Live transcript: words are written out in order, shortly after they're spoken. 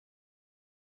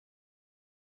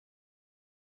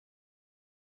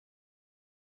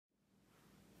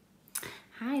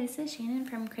Hi, this is Shannon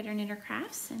from Critter Knitter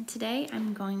Crafts, and today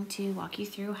I'm going to walk you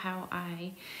through how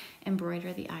I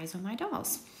embroider the eyes on my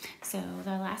dolls. So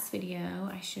the last video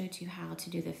I showed you how to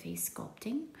do the face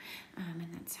sculpting, and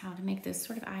that's how to make those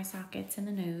sort of eye sockets and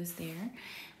the nose there.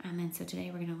 And so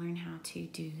today we're going to learn how to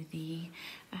do the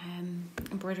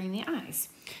embroidering the eyes.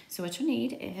 So what you'll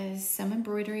need is some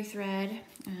embroidery thread,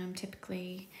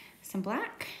 typically some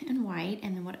black and white,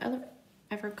 and then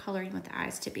whatever color you want the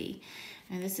eyes to be.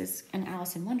 And this is an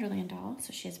Alice in Wonderland doll,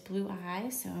 so she has blue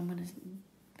eyes, so I'm going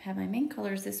to have my main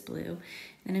color is this blue,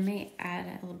 and I may add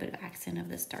a little bit of accent of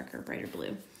this darker, brighter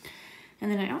blue.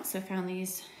 And then I also found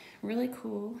these really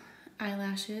cool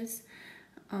eyelashes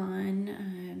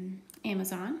on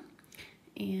Amazon,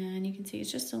 and you can see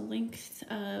it's just a length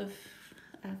of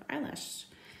eyelash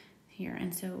here.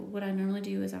 And so what I normally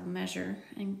do is I'll measure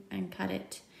and cut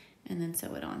it and then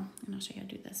sew it on, and I'll show you how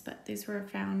to do this. But these were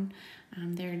found,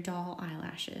 they're doll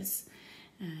eyelashes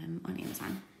on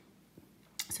Amazon.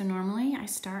 So normally I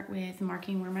start with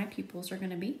marking where my pupils are going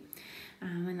to be,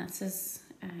 and that's just,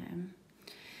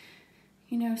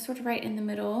 you know, sort of right in the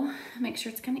middle. Make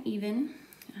sure it's kind of even,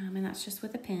 and that's just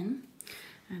with a pin.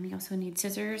 You also need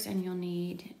scissors, and you'll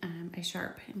need a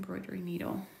sharp embroidery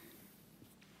needle.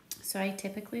 So I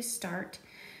typically start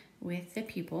with the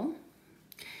pupil.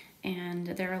 And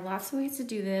there are lots of ways to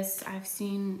do this. I've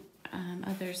seen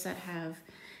others that have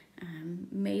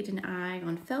made an eye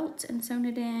on felt and sewn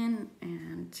it in,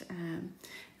 and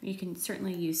you can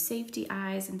certainly use safety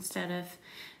eyes instead of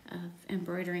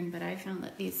embroidering, but I found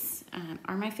that these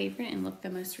are my favorite and look the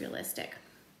most realistic.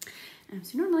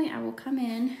 So normally I will come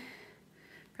in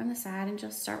from the side and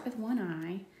just start with one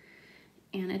eye,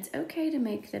 and it's okay to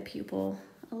make the pupil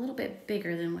a little bit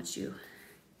bigger than what you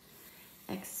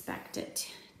expect it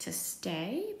to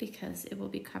stay, because it will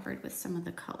be covered with some of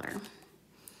the color.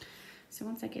 So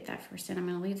once I get that first in, I'm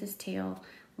going to leave this tail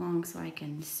long so I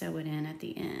can sew it in at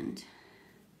the end.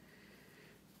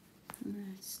 I'm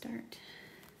going to start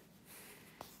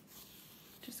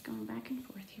just going back and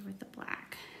forth here with the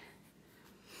black.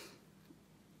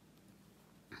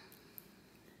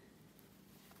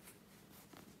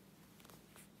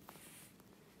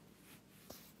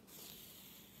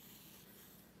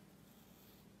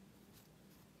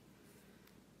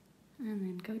 And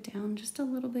then go down just a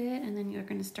little bit, and then you're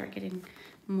going to start getting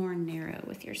more narrow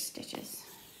with your stitches.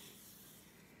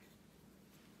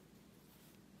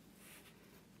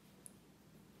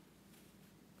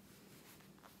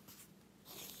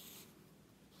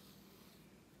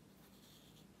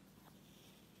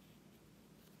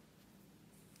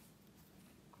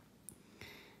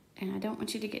 And I don't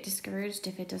want you to get discouraged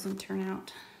if it doesn't turn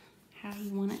out how you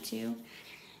want it to.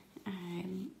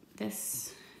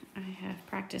 This I have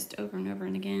practiced over and over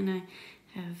and again.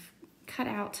 I have cut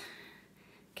out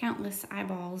countless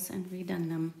eyeballs and redone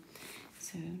them.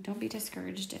 So don't be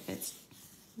discouraged if it's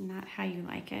not how you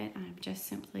like it. I just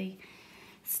simply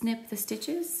snip the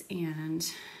stitches and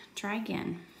try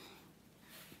again.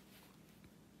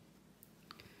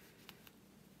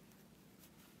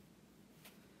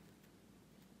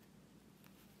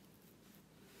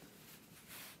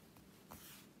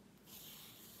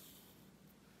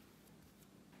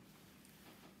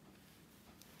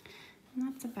 And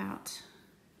that's about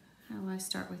how I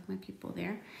start with my pupil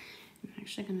there. I'm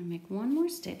actually going to make one more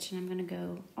stitch, and I'm going to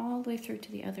go all the way through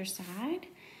to the other side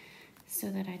so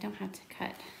that I don't have to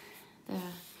cut the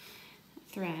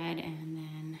thread and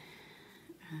then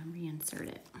reinsert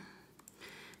it.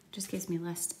 Just gives me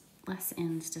less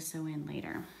ends to sew in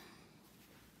later.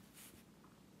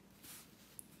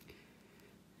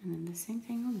 And then the same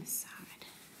thing on this side.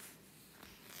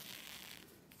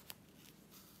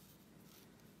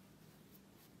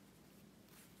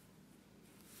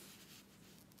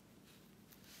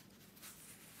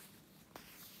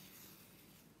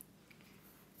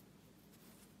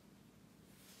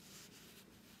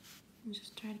 And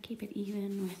just try to keep it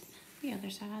even with the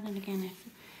other side. And again,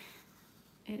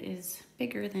 if it is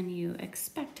bigger than you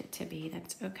expect it to be,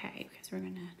 that's okay, because we're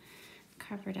going to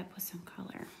cover it up with some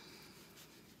color.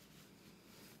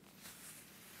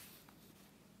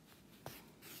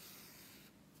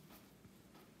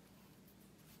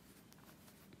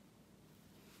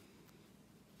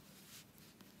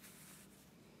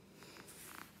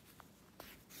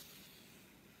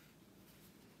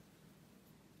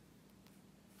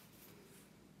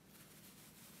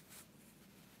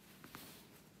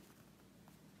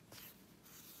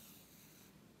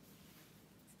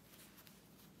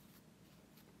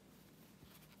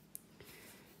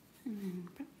 And then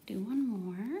probably do one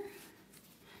more.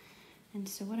 And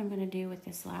so what I'm going to do with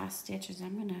this last stitch is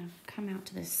I'm going to come out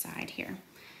to this side here.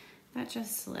 That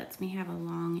just lets me have a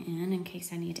long end in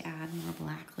case I need to add more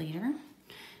black later.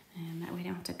 And that way I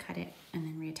don't have to cut it and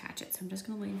then reattach it. So I'm just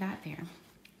gonna leave that there.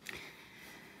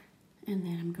 And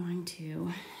then I'm going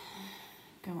to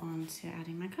go on to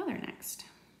adding my color next.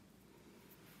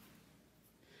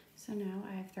 So now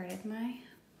I've threaded my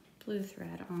blue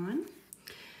thread on,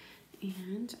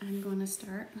 and I'm going to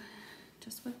start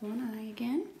just with one eye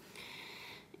again.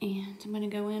 And I'm going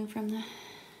to go in from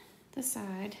the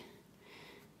side.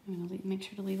 I'm going to make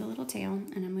sure to leave a little tail,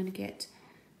 and I'm going to get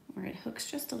where it hooks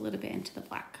just a little bit into the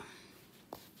black.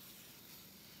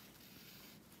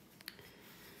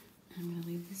 I'm going to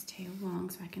leave this tail long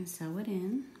so I can sew it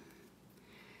in.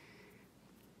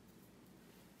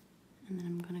 And then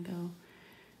I'm going to go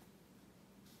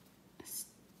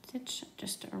stitch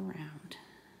just around.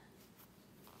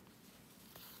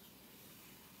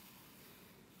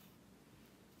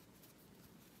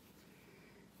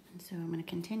 And so I'm going to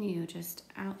continue just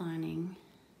outlining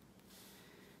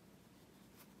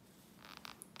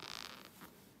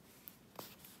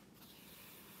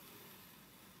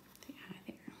the eye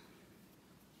there.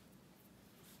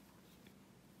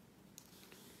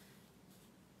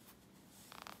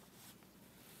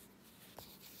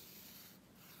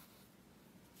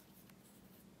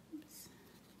 Oops.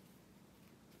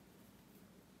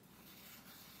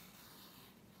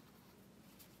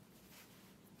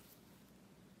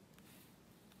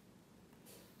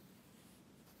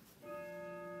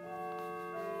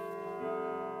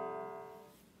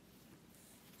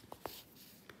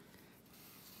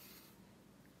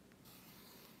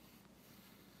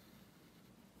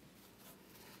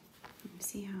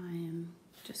 See how I am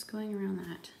just going around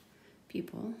that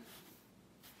pupil.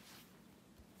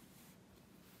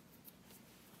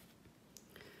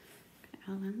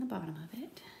 Gonna outline the bottom of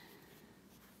it.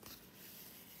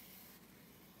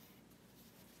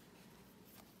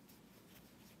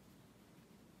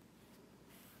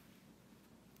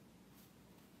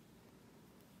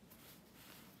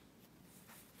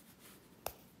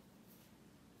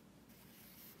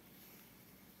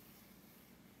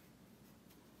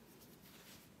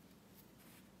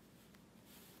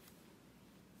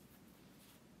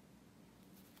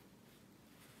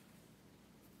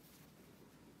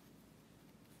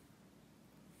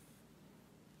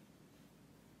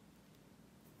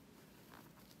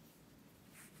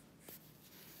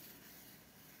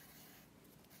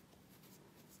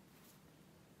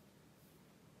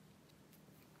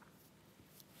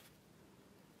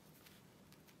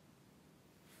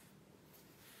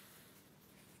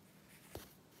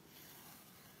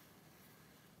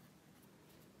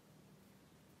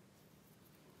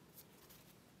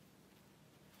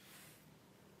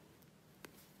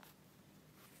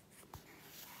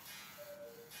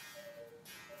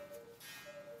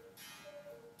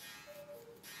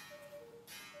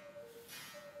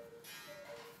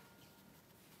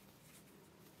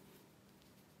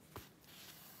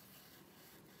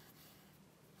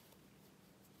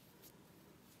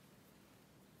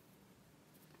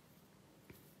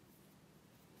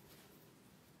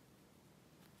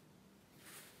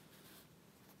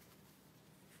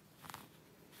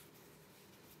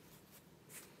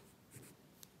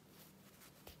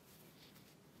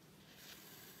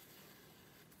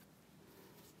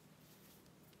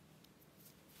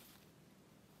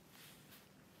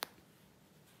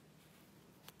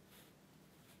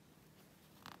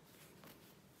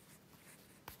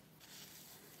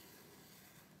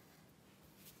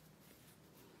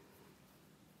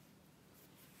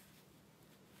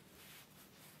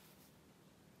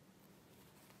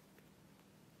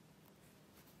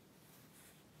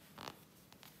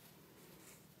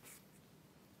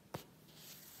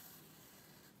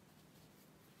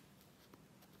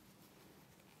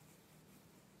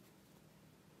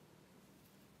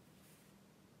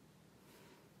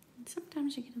 And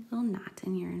sometimes you get a little knot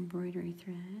in your embroidery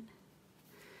thread.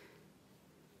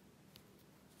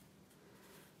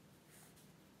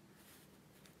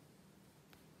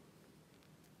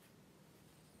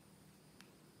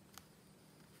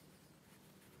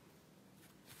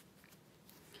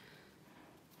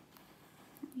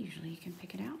 Usually you can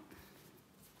pick it out.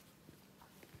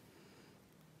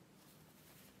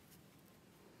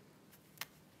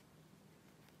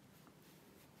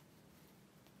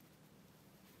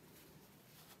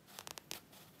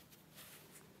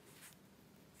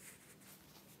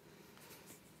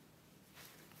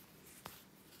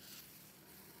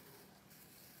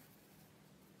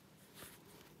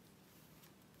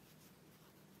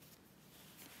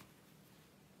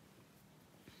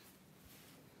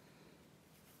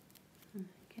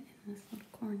 Get in this little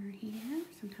corner here.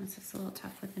 Sometimes it's a little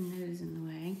tough with the nose in the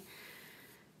way.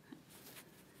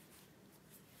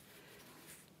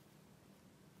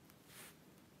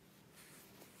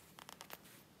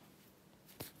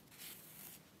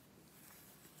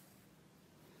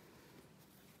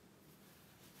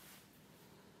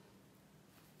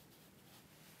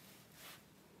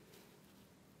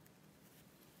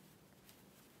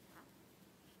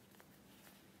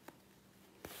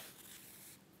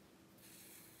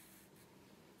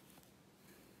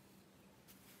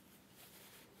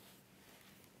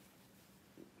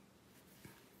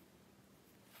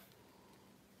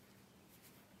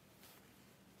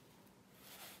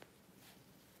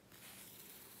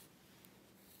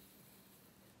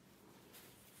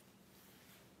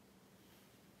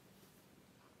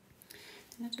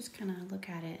 And I just kind of look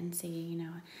at it and see, you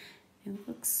know, it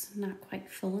looks not quite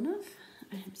full enough.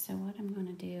 So what I'm going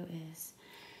to do is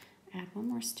add one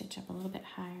more stitch up a little bit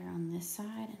higher on this side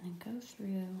and then go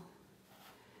through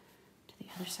to the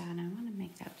other side. And I want to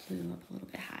make that blue up a little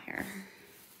bit higher.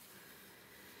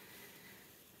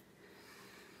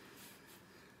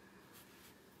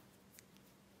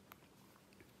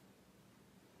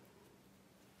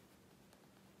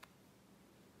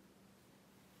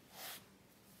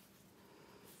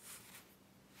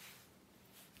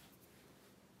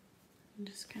 And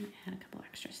just kind of add a couple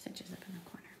extra stitches up in the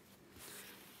corner.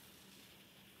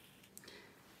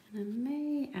 And I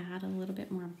may add a little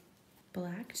bit more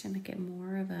black to make it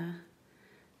more of a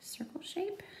circle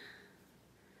shape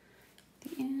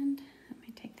at the end. I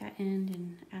might take that end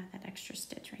and add that extra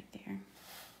stitch right there.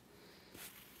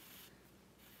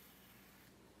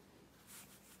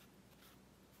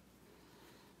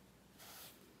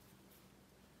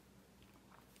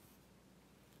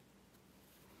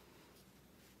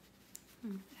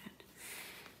 Add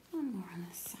one more on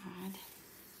this side.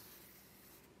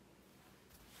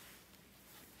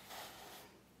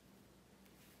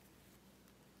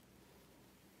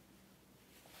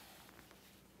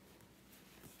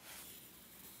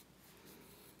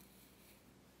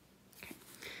 Okay.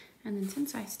 And then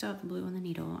since I still have the blue on the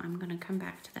needle, I'm going to come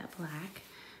back to that black.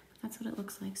 That's what it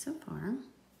looks like so far.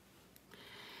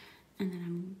 And then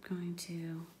I'm going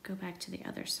to go back to the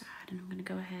other side, and I'm going to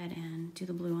go ahead and do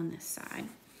the blue on this side.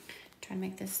 Try to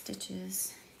make the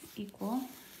stitches equal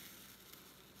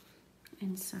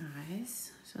in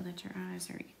size so that your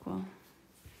eyes are equal.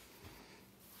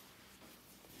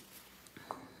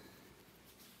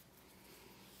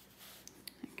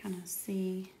 I kind of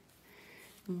see,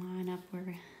 line up where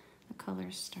the color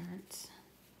starts.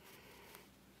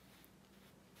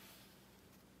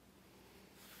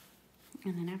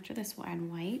 And then after this, we'll add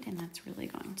white, and that's really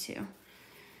going to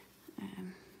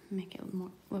make it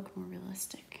look more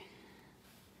realistic.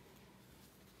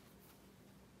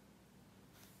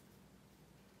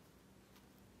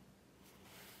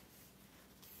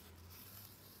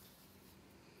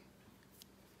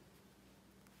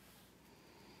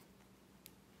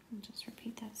 And just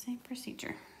repeat that same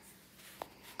procedure.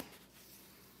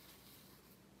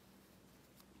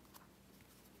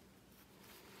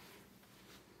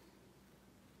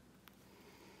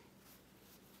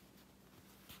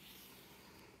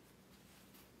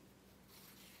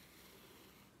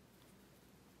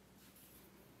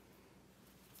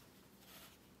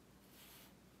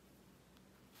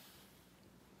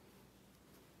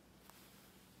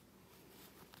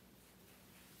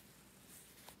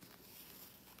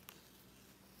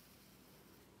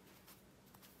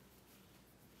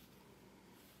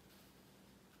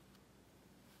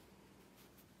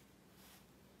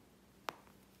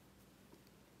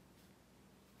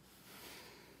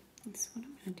 That's what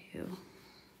I'm going to do.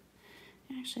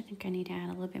 I actually think I need to add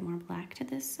a little bit more black to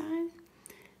this side.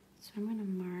 So I'm going to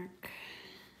mark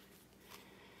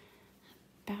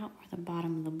about where the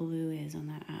bottom of the blue is on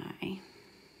that eye.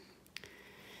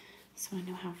 So I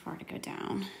know how far to go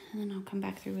down. And then I'll come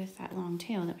back through with that long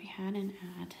tail that we had and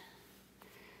add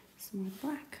some more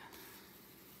black.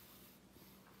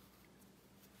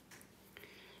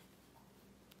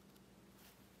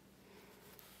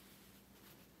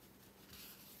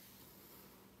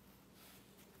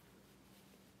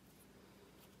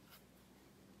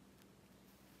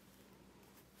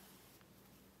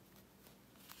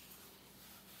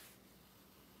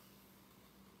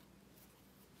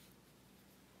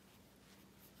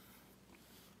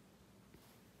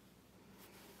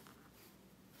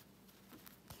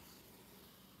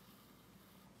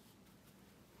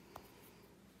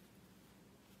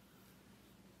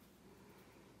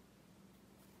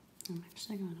 I'm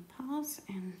actually going to pause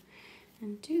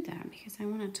and do that because I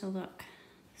want it to look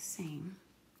the same.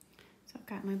 So I've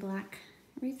got my black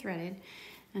rethreaded,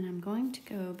 and I'm going to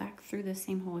go back through the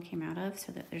same hole it came out of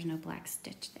so that there's no black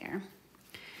stitch there.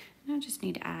 And I just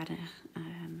need to add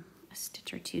a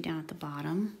stitch or two down at the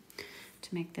bottom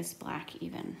to make this black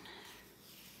even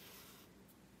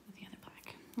with the other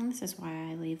black. And this is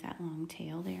why I leave that long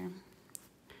tail there.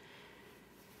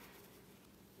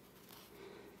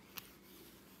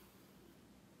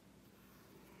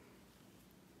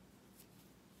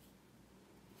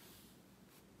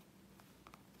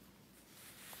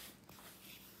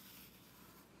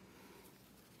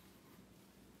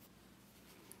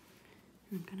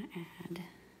 I'm going to add,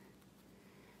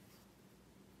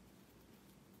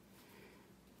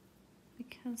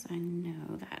 because I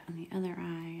know that on the other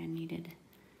eye I needed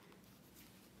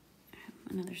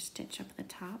another stitch up at the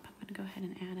top, I'm going to go ahead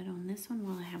and add it on this one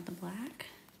while I have the black.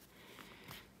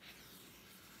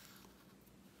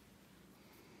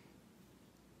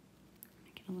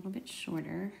 bit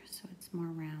shorter so it's more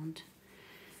round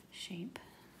shape.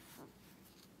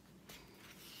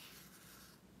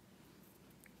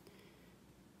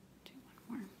 Do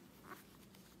one more.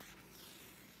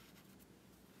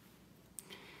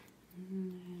 And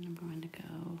then I'm going to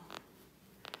go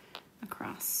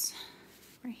across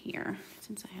right here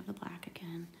since I have the black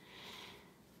again.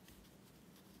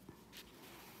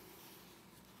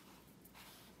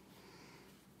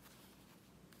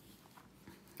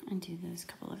 And do those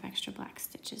couple of extra black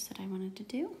stitches that I wanted to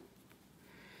do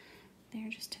there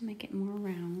just to make it more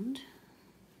round.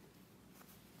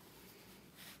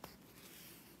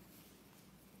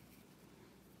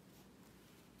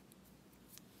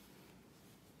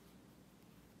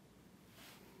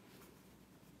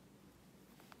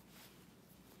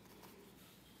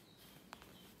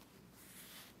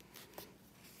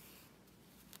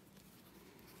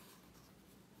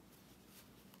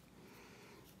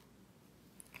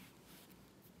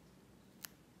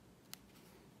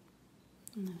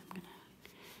 And then I'm going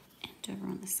to end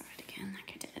over on the side again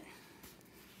like I did.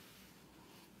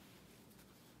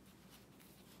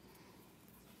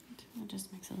 It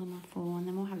just makes it a little more full, and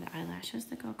then we'll have the eyelashes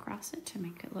that go across it to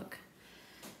make it look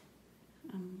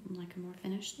like a more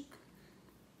finished look.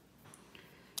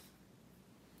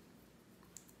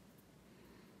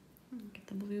 Get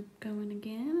the blue going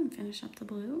again and finish up the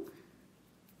blue.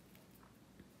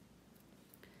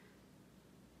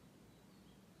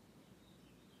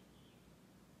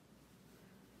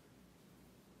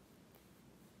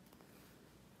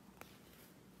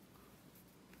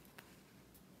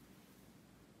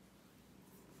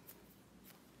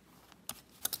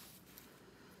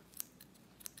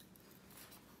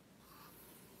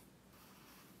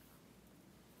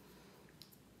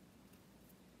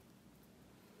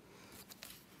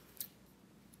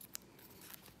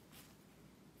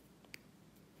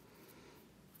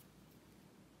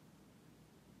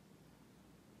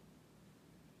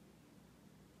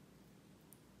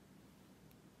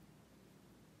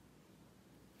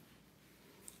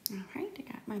 All right, I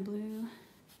got my blue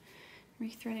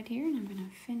rethreaded here, and I'm going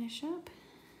to finish up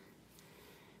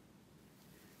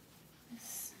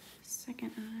this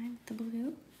second eye with the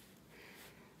blue.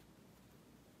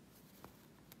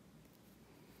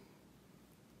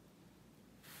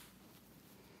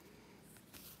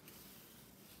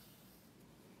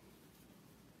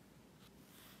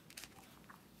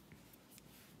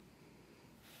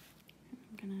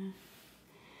 I'm going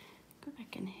to go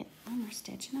back and hit one more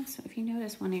stitch. And also, if you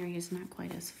notice one area is not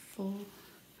quite as full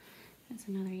as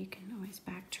another, you can always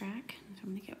backtrack. So I'm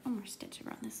going to get one more stitch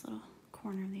around this little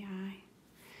corner of the eye,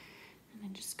 and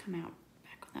then just come out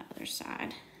back on that other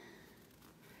side.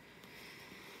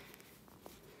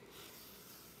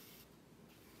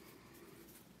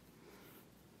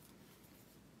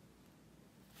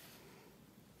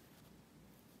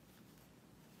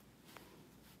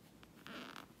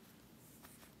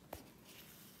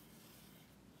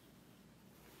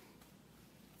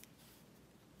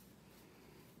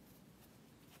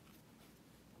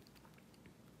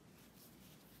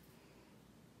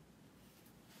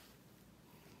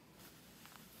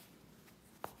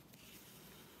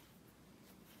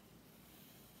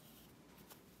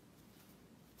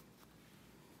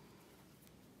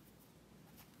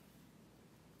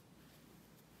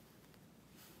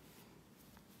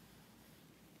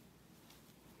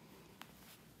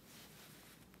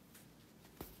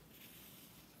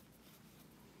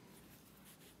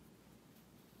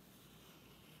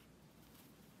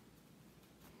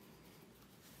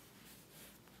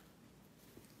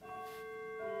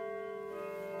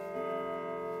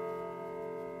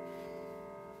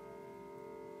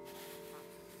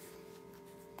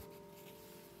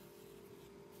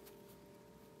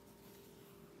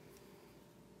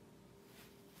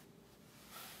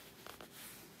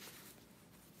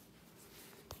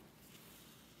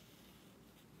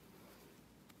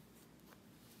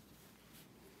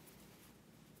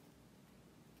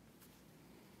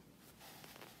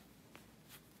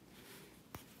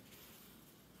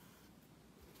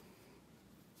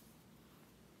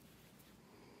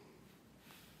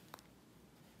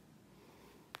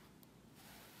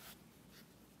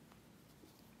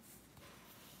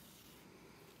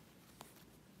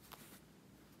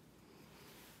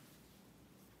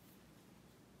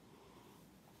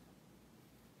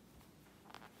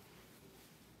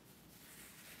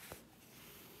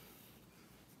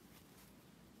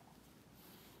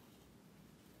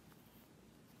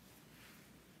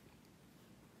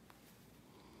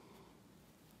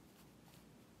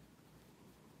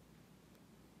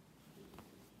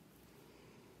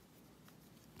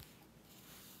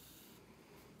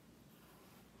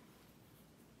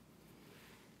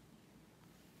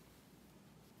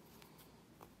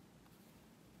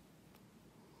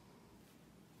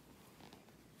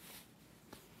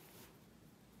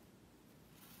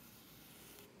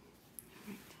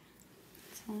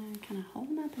 kind of hold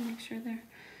them up and make sure they're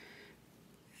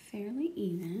fairly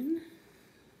even.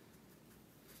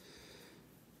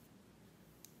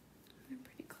 They're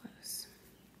pretty close.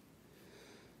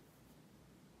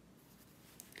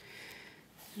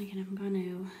 And again, I'm going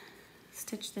to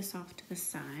stitch this off to the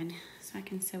side so I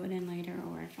can sew it in later,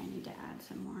 or if I need to add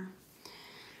some more.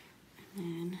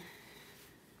 And then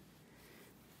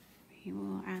we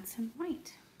will add some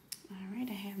white. All right,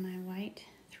 I have my white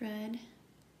thread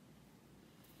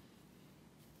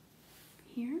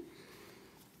here.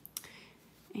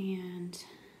 And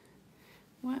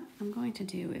what I'm going to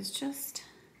do is just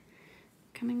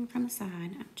coming from the side,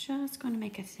 I'm just going to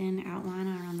make a thin outline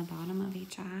around the bottom of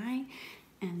each eye,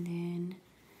 and then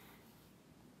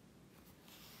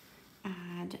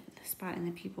add the spot in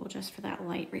the pupil just for that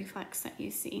light reflex that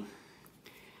you see.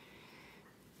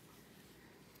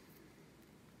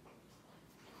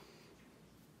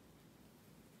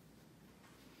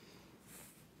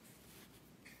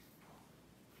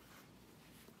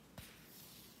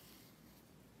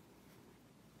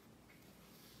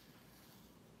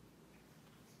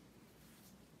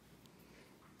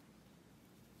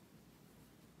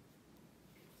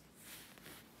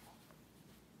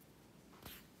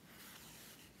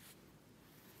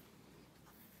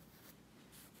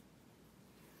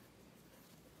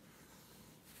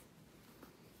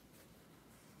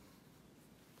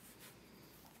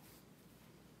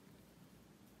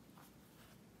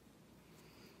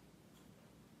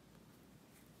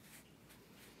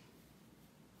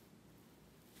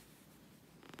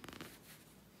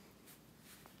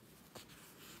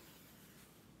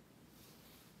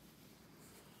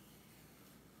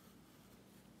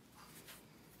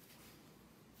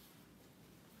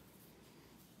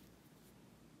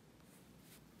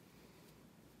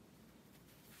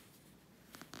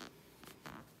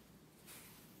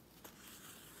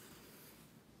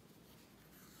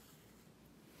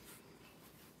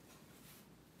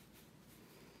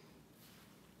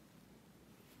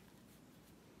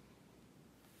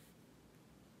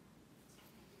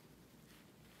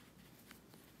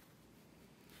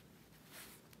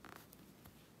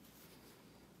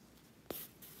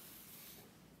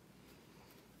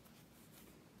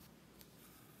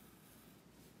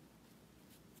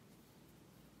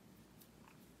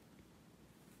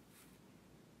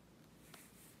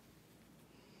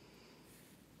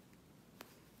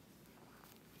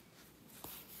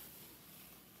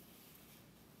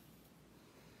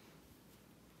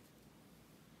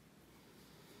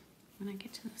 When I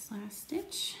get to this last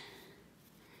stitch,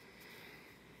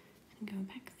 and go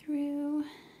back through,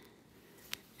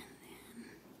 and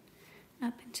then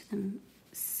up into the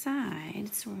side.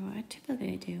 So I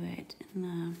typically do it in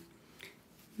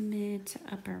the mid to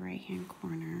upper right hand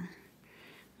corner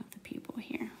of the pupil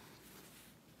here.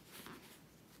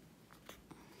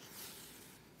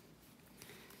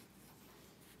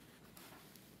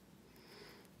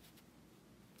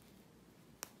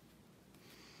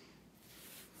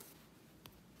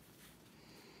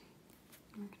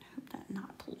 I'm going to hope that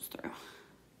knot pulls through. I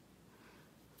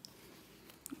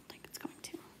don't think it's going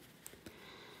to.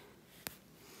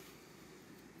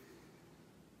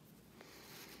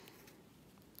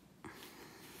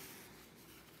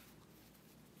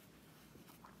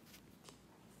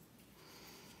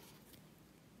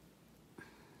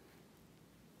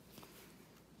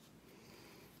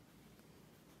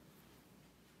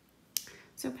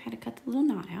 So I had to cut the little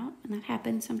knot out, and that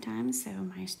happens sometimes, so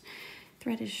my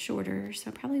thread is shorter, so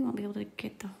I probably won't be able to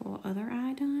get the whole other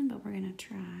eye done, but we're gonna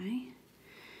try.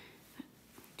 What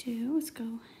we do is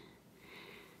go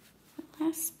the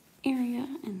last area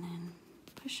and then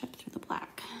push up through the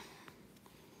black.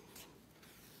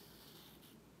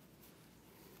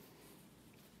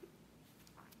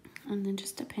 And then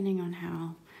just depending on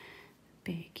how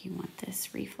big you want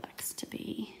this reflex to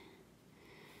be,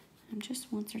 and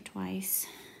just once or twice,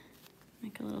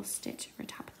 make a little stitch over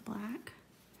top of the black.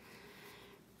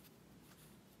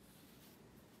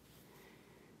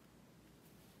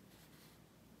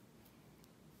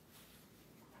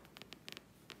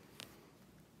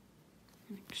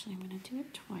 And actually, I'm going to do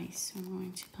it twice, so I'm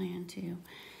going to plan to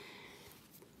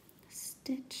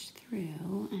stitch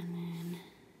through and then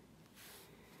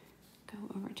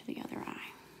go over to the other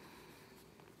eye.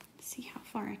 See how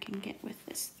far I can get with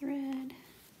this thread.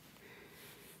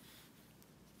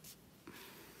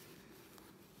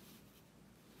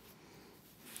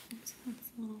 So that's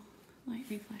a little light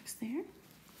reflex there.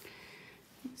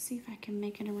 Let's see if I can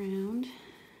make it around.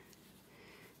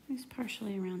 It's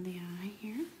partially around the eye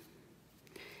here.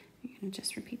 You're going to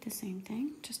just repeat the same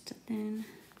thing, just a thin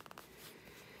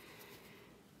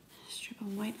strip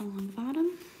of white along the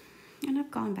bottom. And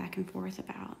I've gone back and forth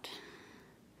about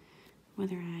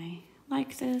whether I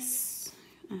like this,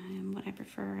 what I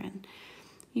prefer, and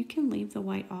you can leave the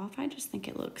white off. I just think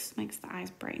it makes the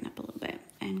eyes brighten up a little bit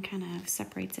and kind of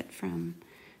separates it from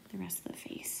the rest of the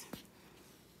face.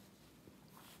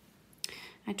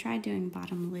 I tried doing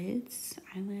bottom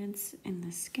eyelids in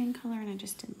the skin color, and I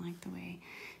just didn't like the way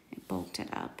it bulked it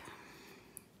up.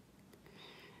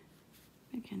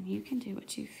 Again, you can do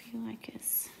what you feel like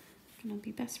is gonna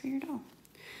be best for your doll.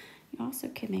 You also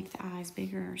can make the eyes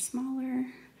bigger or smaller.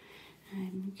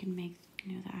 You can make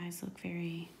the eyes look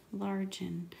very large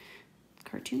and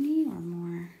cartoony, or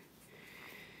more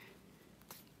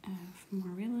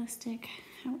realistic,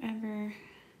 however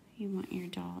you want your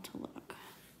doll to look.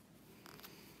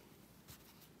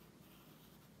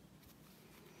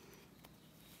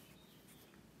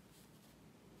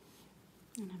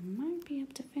 And I might be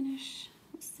able to finish,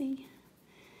 let's see,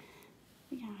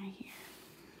 the eye here.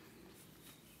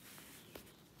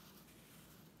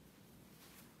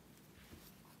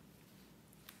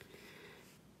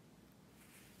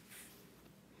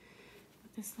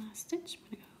 With this last stitch,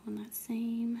 I'm gonna go on that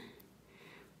same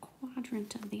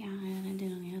quadrant of the eye that I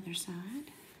did on the other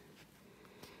side.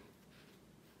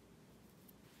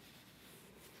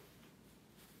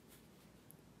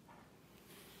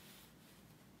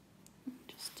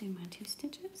 Just do my 2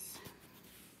 stitches.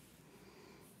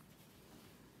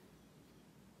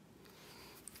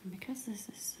 And because this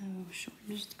is so short,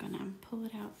 I'm just gonna pull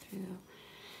it out through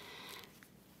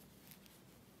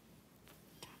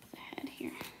the top of the head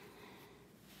here.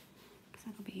 Because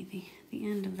that'll be the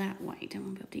end of that white. I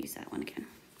won't be able to use that one again.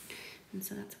 And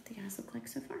so that's what the eyes look like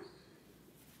so far.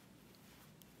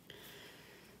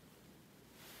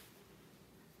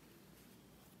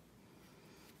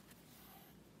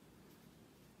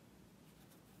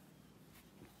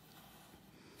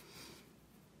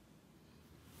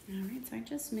 Alright, so I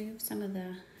just moved some of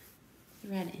the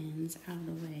thread ends out of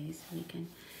the way so we can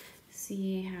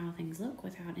see how things look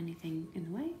without anything in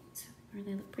the way. So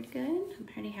they look pretty good. I'm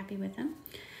pretty happy with them.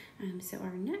 So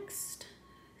our next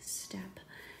step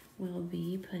will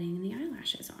be putting the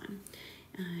eyelashes on.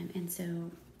 And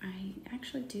so I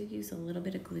actually do use a little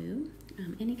bit of glue.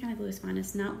 Any kind of glue is fine.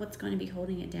 It's not what's going to be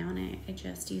holding it down. I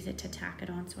just use it to tack it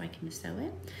on so I can sew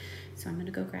it. So I'm going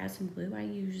to go grab some glue. I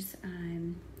use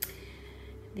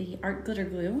the art glitter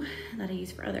glue that I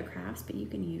use for other crafts, but you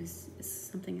can use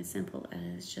something as simple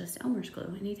as just Elmer's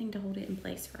glue, anything to hold it in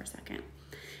place for a second.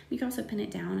 You can also pin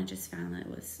it down. I just found that it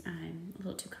was a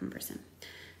little too cumbersome.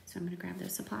 So I'm gonna grab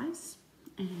those supplies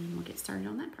and we'll get started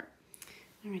on that part.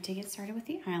 All right, to get started with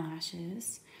the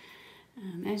eyelashes,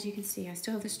 as you can see, I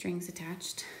still have the strings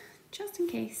attached just in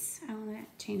case I want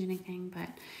to change anything, but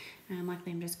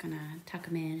luckily I'm just gonna tuck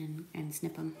them in and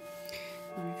snip them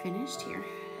when we're finished here.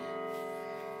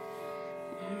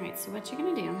 All right, so what you're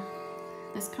gonna do,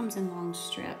 this comes in long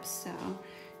strips, so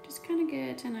just kind of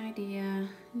get an idea.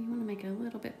 You wanna make it a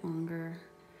little bit longer,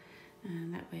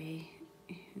 that way,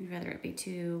 rather it be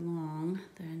too long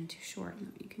than too short,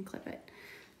 you can clip it.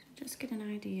 So just get an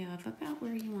idea of about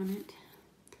where you want it.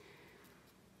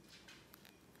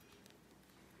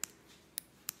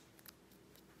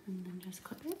 And then just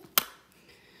clip it.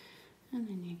 And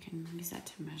then you can use that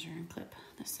to measure and clip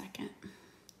the second.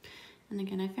 And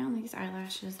again, I found these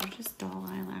eyelashes, they're just doll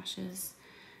eyelashes,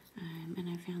 and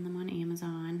I found them on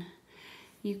Amazon.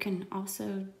 You can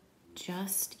also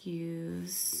just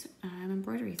use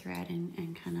embroidery thread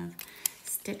and kind of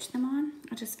stitch them on.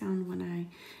 I just found when I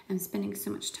am spending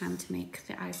so much time to make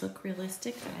the eyes look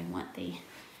realistic that I want the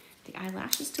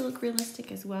eyelashes to look realistic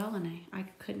as well, and I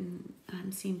couldn't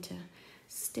seem to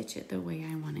stitch it the way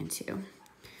I wanted to.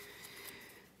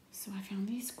 So I found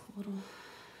these cool little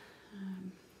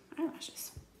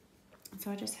eyelashes.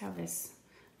 So I just have this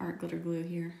art glitter glue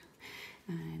here,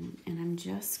 and I'm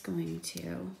just going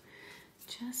to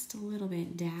just a little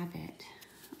bit dab it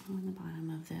on the bottom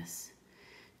of this,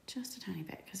 just a tiny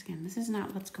bit, because again, this is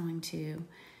not what's going to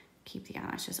keep the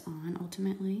eyelashes on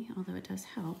ultimately, although it does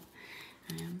help.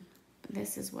 But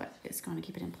this is what is going to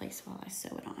keep it in place while I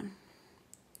sew it on.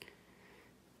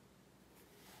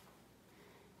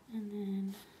 And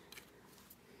then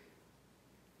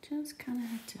just kind of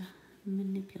have to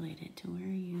manipulate it to where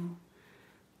you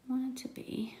want it to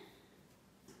be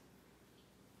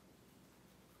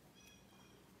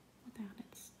without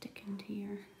it sticking to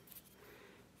your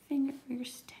finger or your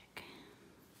stick.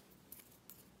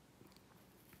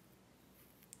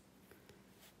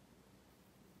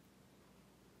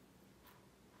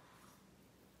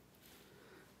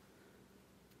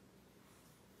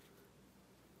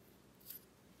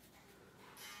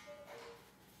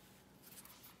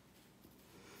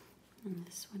 And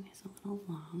this one is a little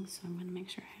long, so I'm going to make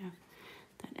sure I have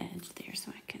that edge there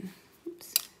so I can,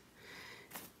 oops,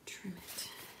 trim it.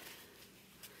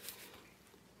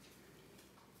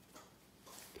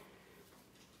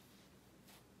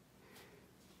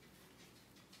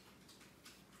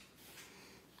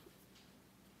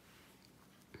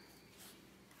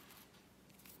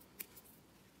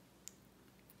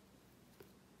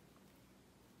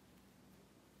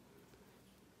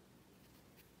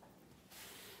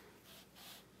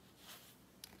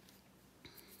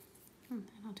 And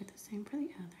then I'll do the same for the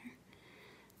other.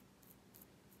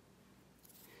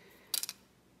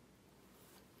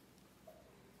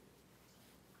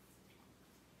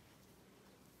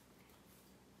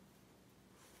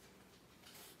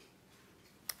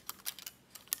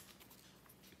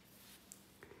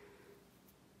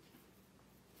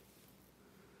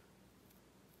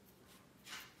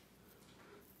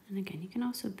 And again, you can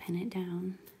also pin it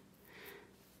down.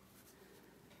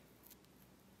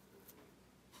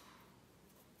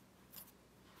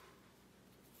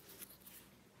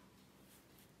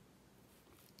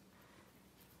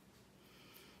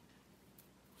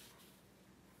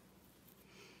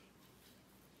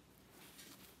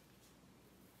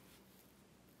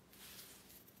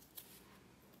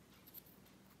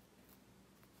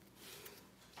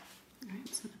 Alright,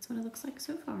 so that's what it looks like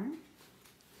so far.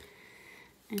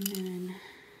 And then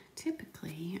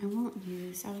typically, I'll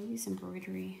use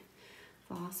embroidery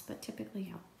floss, but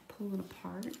typically I'll pull it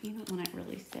apart. You don't want it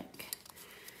really thick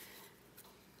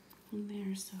in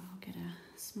there, so I'll get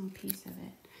a small piece of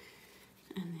it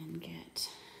and then get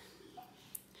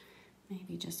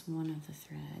maybe just one of the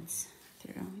threads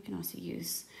through. You can also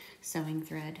use sewing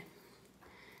thread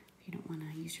if you don't want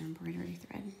to use your embroidery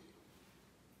thread.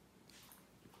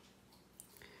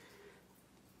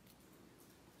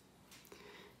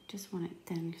 Just want it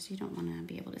thin because you don't want to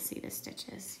be able to see the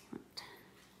stitches. You want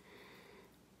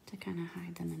to kind of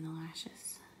hide them in the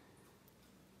lashes.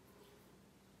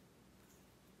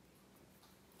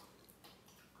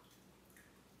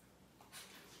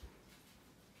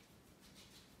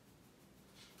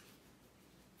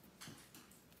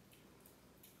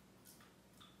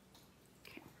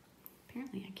 Okay.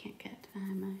 Apparently I can't get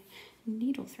my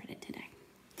needle threaded today.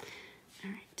 All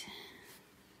right.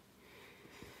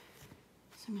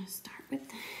 So I'm going to start with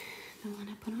the one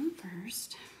I put on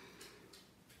first.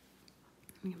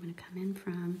 I'm going to come in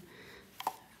from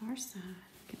the far side.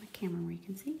 Get my camera where you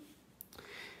can see.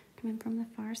 Come in from the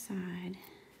far side.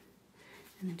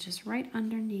 And then just right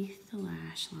underneath the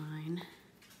lash line.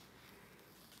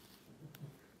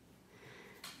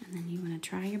 And then you want to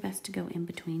try your best to go in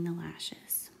between the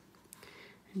lashes.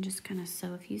 And just kind of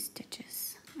sew a few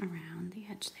stitches around the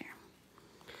edge there.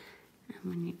 And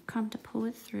when you come to pull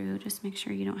it through, just make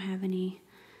sure you don't have any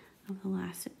of the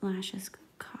lashes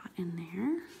caught in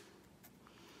there.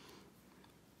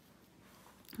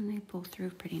 And they pull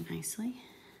through pretty nicely.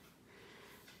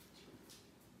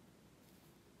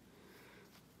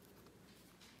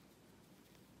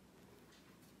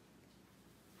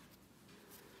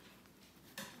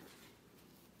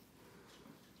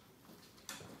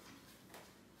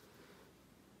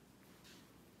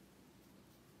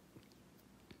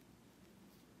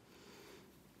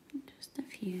 Just a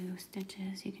few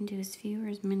stitches. You can do as few or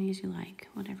as many as you like,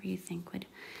 whatever you think would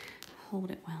hold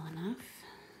it well enough.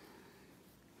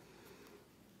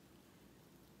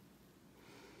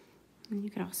 And you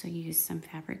could also use some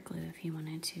fabric glue if you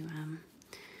wanted to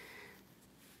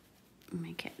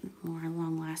make it more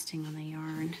long-lasting on the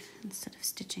yarn instead of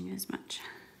stitching as much.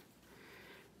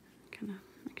 Kind of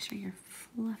make sure you're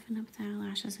fluffing up the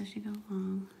eyelashes as you go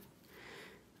along.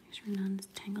 Make sure none's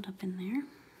tangled up in there.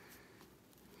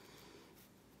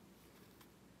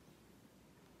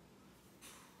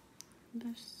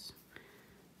 Just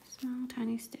small,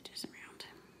 tiny stitches around.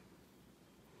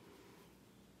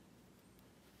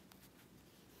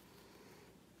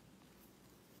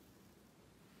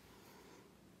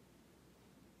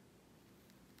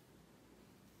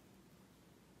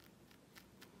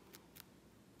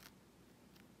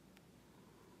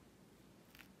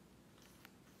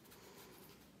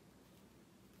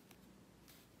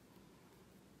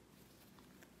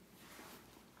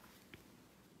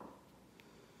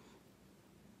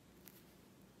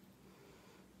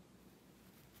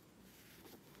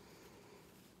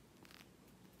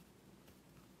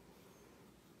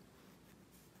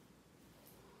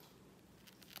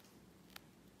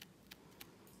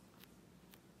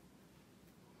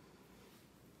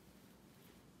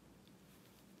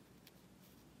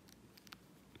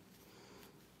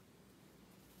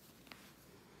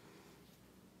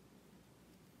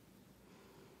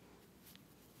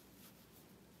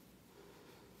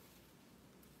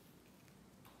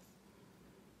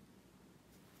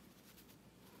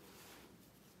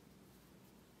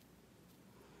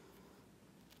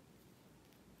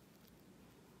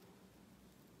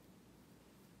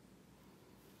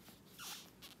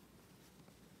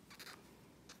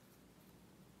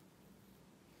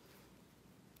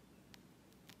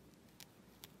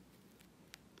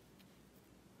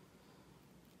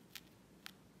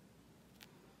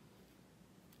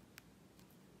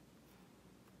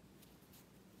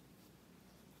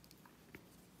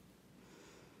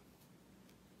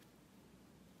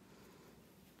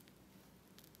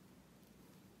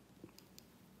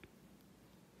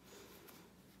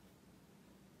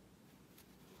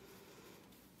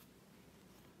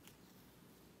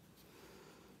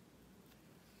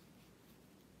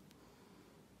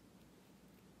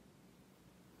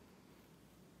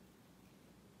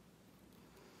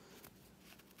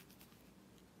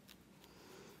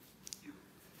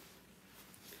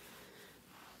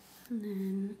 And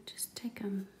then just take a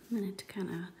minute to kind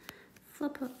of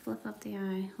flip up the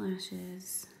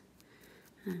eyelashes.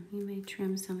 You may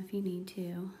trim some if you need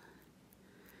to.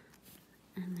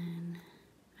 And then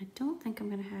I don't think I'm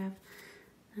going to have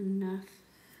enough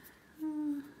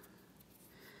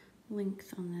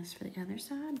length on this for the other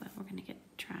side, but we're going to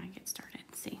try and get started.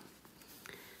 See.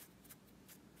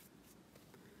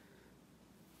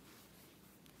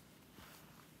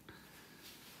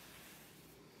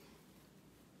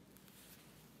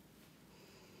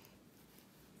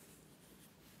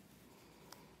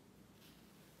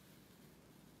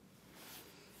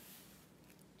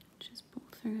 Just pull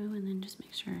through and then just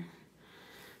make sure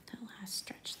that last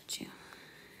stretch that you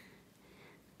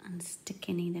unstick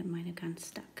any that might have gotten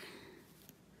stuck.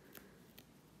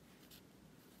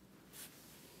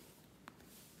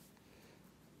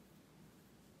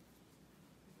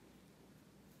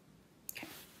 Okay.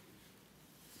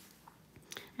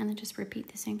 And then just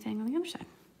repeat the same thing on the other side.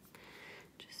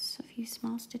 Just a few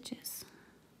small stitches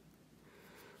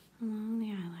along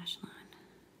the eyelash line.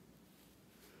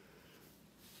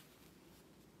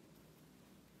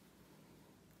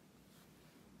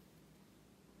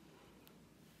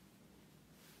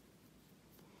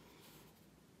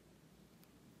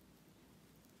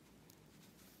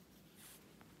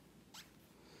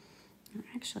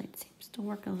 Actually, it seems to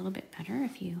work a little bit better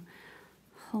if you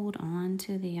hold on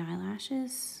to the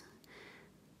eyelashes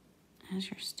as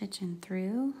you're stitching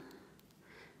through.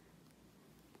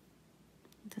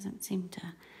 It doesn't seem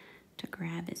to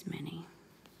grab as many.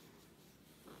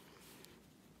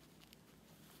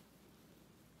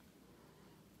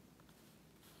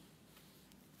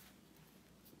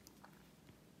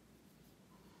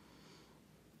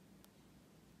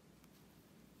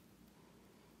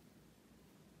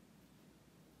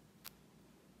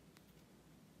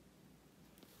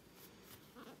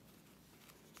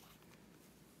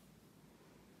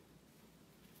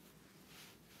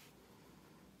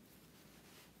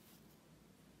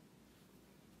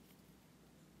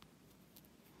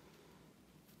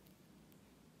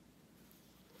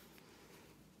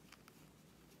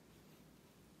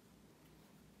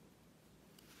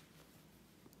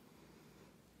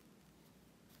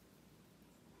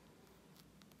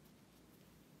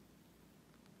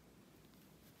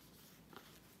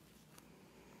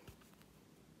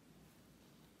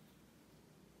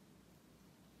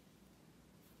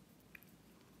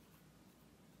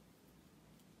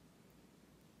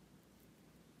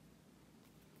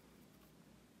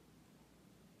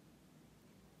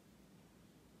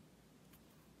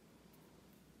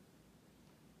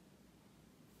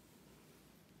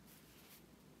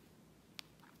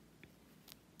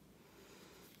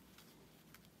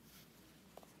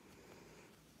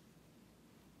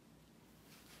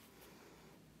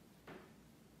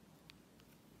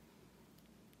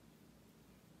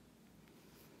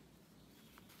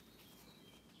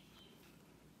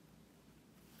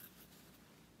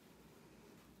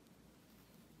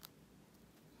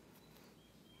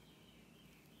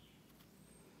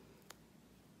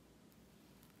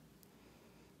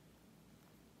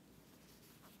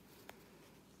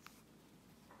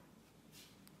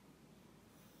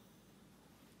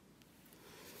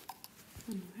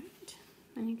 All right,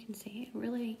 and you can see it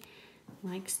really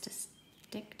likes to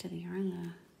stick to the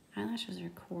yarn. The eyelashes are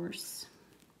coarse,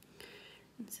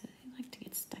 and so they like to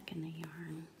get stuck in the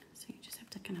yarn. So you just have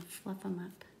to kind of fluff them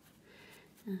up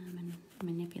and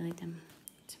manipulate them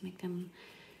to make them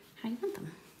how you want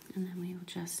them. And then we will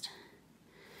just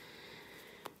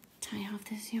tie off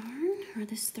this yarn or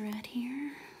this thread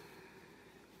here.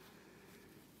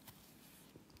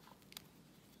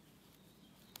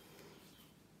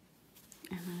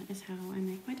 And that is how I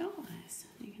make my doll eyes,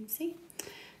 you can see.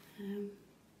 And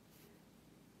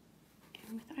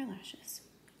with eyelashes.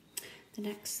 The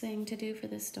next thing to do for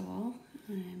this doll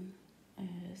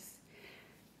is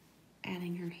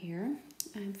adding her hair.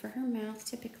 For her mouth,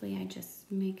 typically I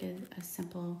just make a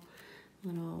simple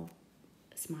little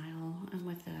smile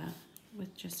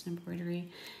with just an embroidery.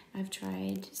 I've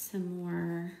tried some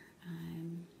more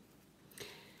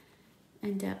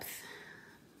in-depth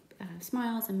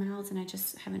smiles and mouths, and I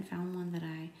just haven't found one that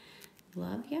I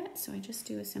love yet, so I just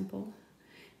do a simple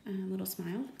little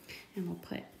smile, and we'll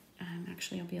put,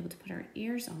 actually I'll be able to put our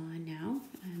ears on now.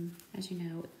 As you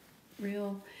know,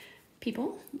 real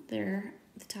people, the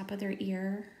top of their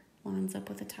ear lines up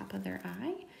with the top of their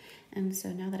eye, and so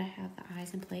now that I have the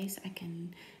eyes in place, I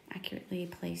can accurately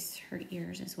place her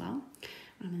ears as well.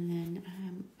 And then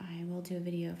I will do a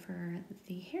video for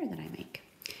the hair that I make.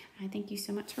 Thank you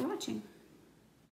so much for watching.